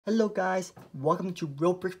Hello guys, welcome to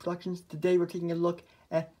Real Bricks Productions. Today we're taking a look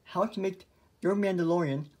at how to make your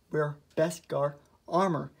Mandalorian wear Beskar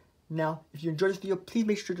armor. Now, if you enjoyed this video, please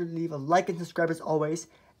make sure to leave a like and subscribe as always.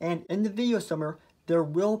 And in the video summary, there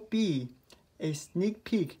will be a sneak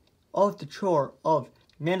peek of the trailer of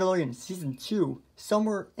Mandalorian Season 2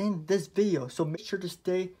 somewhere in this video. So make sure to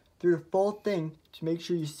stay through the full thing to make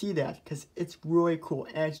sure you see that, because it's really cool.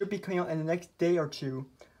 And it should be coming out in the next day or two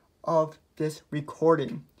of this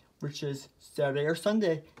recording, which is Saturday or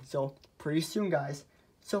Sunday, so pretty soon guys.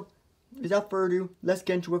 So without further ado, let's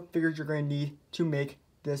get into what figures you're going to need to make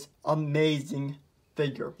this amazing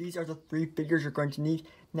figure. These are the 3 figures you're going to need.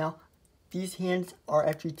 Now, these hands are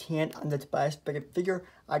actually tanned on the bispecific figure.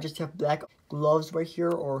 I just have black gloves right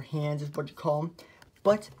here, or hands is what you call them.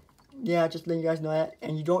 But yeah, just letting you guys know that.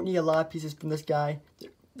 And you don't need a lot of pieces from this guy.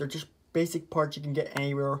 They're just basic parts you can get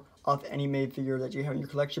anywhere of any made figure that you have in your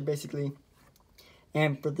collection basically.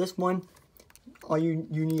 And for this one, all you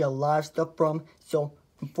need a lot of stuff from. So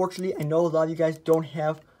unfortunately, I know a lot of you guys don't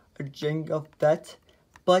have a Jango Fett,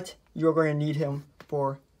 but you're going to need him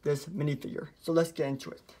for this minifigure. So let's get into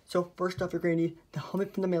it. So first off, you're going to need the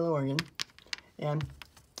helmet from the Mandalorian and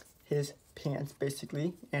his pants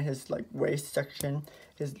basically, and his like waist section,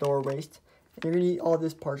 his lower waist. And you're going to need all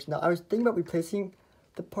these parts. Now I was thinking about replacing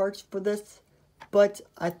the parts for this, but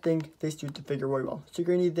I think they suit the figure really well. So you're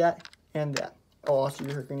going to need that and that. Oh, also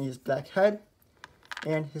you're going to need his black head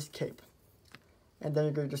and his cape. And then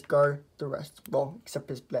you're going to discard the rest. Well, except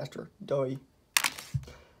his blaster. Doughy.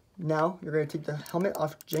 Now, you're going to take the helmet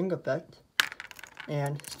off Jango Fett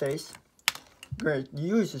and his face. You're going to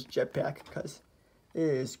use his jetpack because it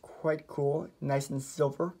is quite cool. Nice and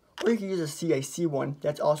silver. Or you can use a CAC one.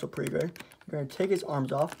 That's also pretty good. You're going to take his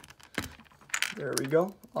arms off. There we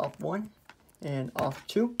go. Off 1 and off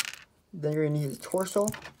 2. Then you're going to need his torso,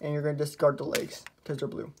 and you're going to discard the legs because they're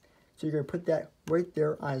blue. So you're going to put that right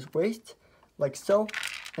there on his waist, like so.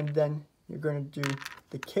 And then you're going to do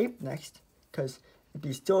the cape next, because it'd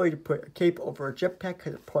be silly to put a cape over a jetpack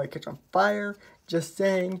because it'd probably catch on fire. Just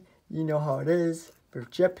saying, you know how it is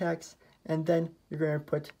with jetpacks. And then you're going to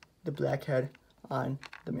put the black head on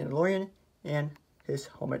the Mandalorian and his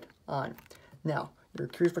helmet on. Now, you're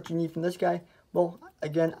curious what you need from this guy. Well,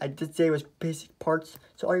 again, I did say it was basic parts,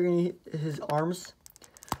 so all you're going to need is his arms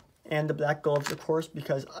and the black gloves, of course,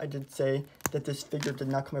 because I did say that this figure did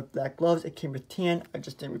not come with black gloves. It came with tan. I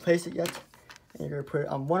just didn't replace it yet. And you're going to put it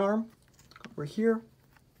on one arm over here,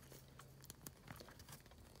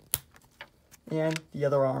 and the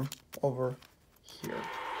other arm over here.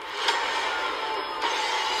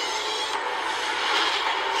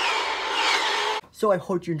 So I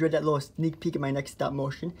hope you enjoyed that little sneak peek at my next stop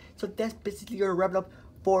motion. So that's basically going to wrap it up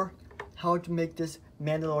for how to make this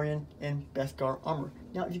Mandalorian in Beskar armor.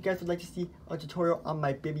 Now, if you guys would like to see a tutorial on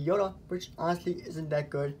my Baby Yoda, which honestly isn't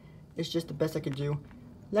that good, it's just the best I could do,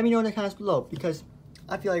 let me know in the comments below, because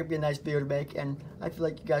I feel like it'd be a nice video to make, and I feel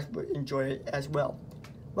like you guys would enjoy it as well.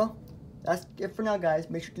 Well, that's it for now, guys.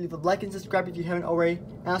 Make sure to leave a like and subscribe if you haven't already,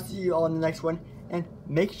 and I'll see you all in the next one. And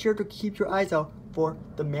make sure to keep your eyes out for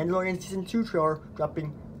the Mandalorian Season 2 trailer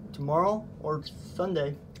dropping tomorrow or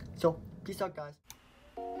Sunday. So, peace out, guys.